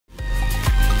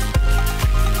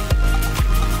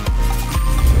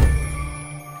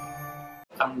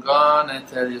I'm gonna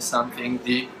tell you something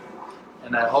deep,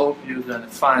 and I hope you're gonna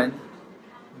find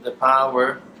the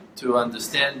power to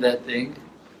understand that thing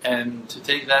and to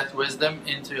take that wisdom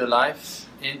into your life,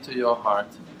 into your heart.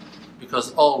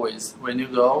 Because always when you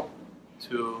go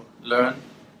to learn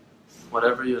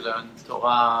whatever you learn,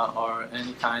 Torah or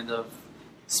any kind of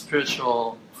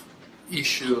spiritual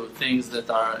issue, things that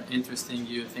are interesting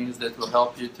you, things that will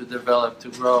help you to develop, to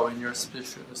grow in your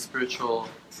spiritual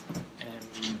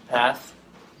path,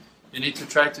 you need to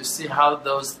try to see how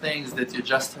those things that you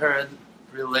just heard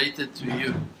related to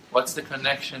you. What's the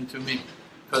connection to me?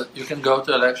 Because you can go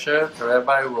to a lecture, the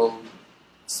rabbi will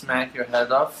smack your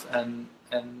head off, and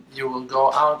you will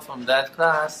go out from that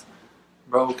class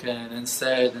broken and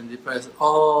sad and depressed.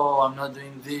 Oh, I'm not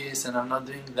doing this and I'm not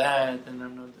doing that,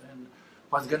 and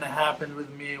what's going to happen with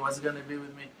me? What's going to be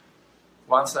with me?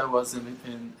 Once I was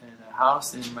in a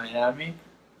house in Miami.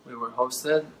 We were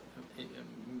hosted,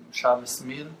 Shabbos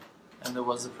meal, and there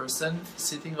was a person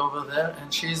sitting over there,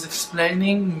 and she's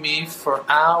explaining me for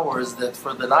hours that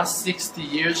for the last 60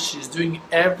 years she's doing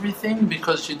everything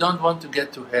because she don't want to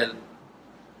get to hell.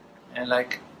 And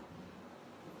like,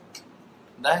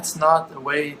 that's not a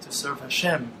way to serve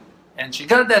Hashem. And she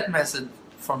got that message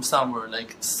from somewhere,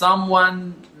 like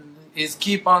someone is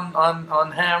keep on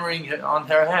hammering on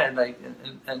her head, like,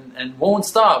 and won't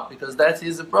stop, because that's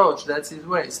his approach, that's his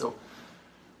way. So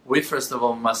we first of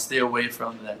all must stay away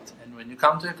from that. And when you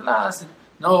come to a class,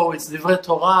 no, it's divrei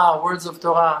Torah, words of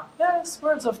Torah. Yes,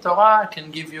 words of Torah can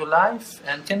give you life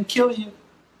and can kill you.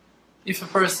 If a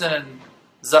person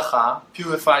zacha,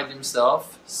 purified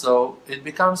himself, so it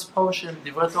becomes potion.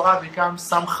 Divrei Torah becomes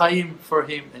some chaim for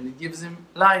him, and it gives him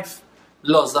life.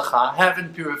 Lo zacha,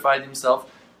 haven't purified himself,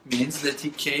 means that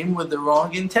he came with the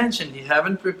wrong intention. He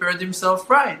haven't prepared himself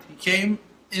right. He came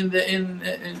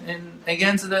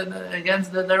against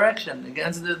the direction,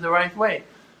 against the right way.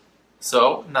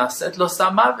 So naset lo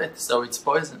samavet, so it's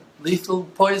poison, lethal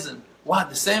poison. What,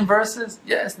 the same verses?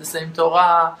 Yes, the same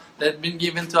Torah that had been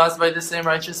given to us by the same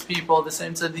righteous people, the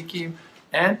same tzaddikim,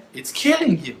 and it's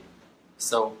killing you.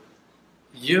 So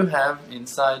you have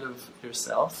inside of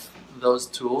yourself those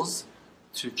tools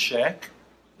to check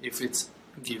if it's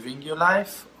giving you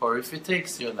life or if it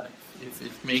takes your life. If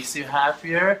it makes you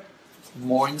happier,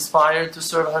 more inspired to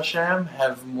serve Hashem,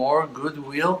 have more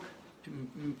goodwill,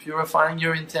 purifying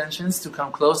your intentions to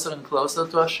come closer and closer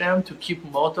to Hashem, to keep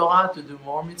more Torah, to do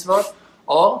more mitzvot,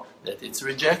 or that it's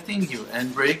rejecting you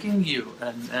and breaking you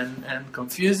and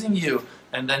confusing you,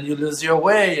 and then you lose your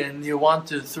way and you want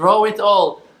to throw it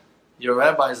all. Your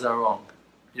rabbis are wrong.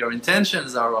 Your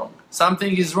intentions are wrong.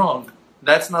 Something is wrong.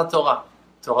 That's not Torah.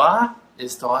 Torah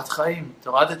is Torah chaim,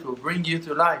 Torah that will bring you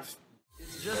to life.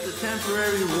 It's just a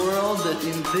temporary world that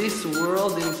in this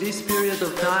world, in this period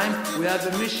of time, we have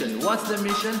a mission. What's the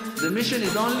mission? The mission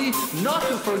is only not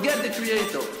to forget the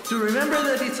Creator, to remember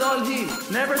that it's all He,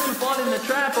 never to fall in the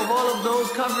trap of all of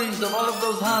those coverings, of all of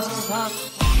those husks.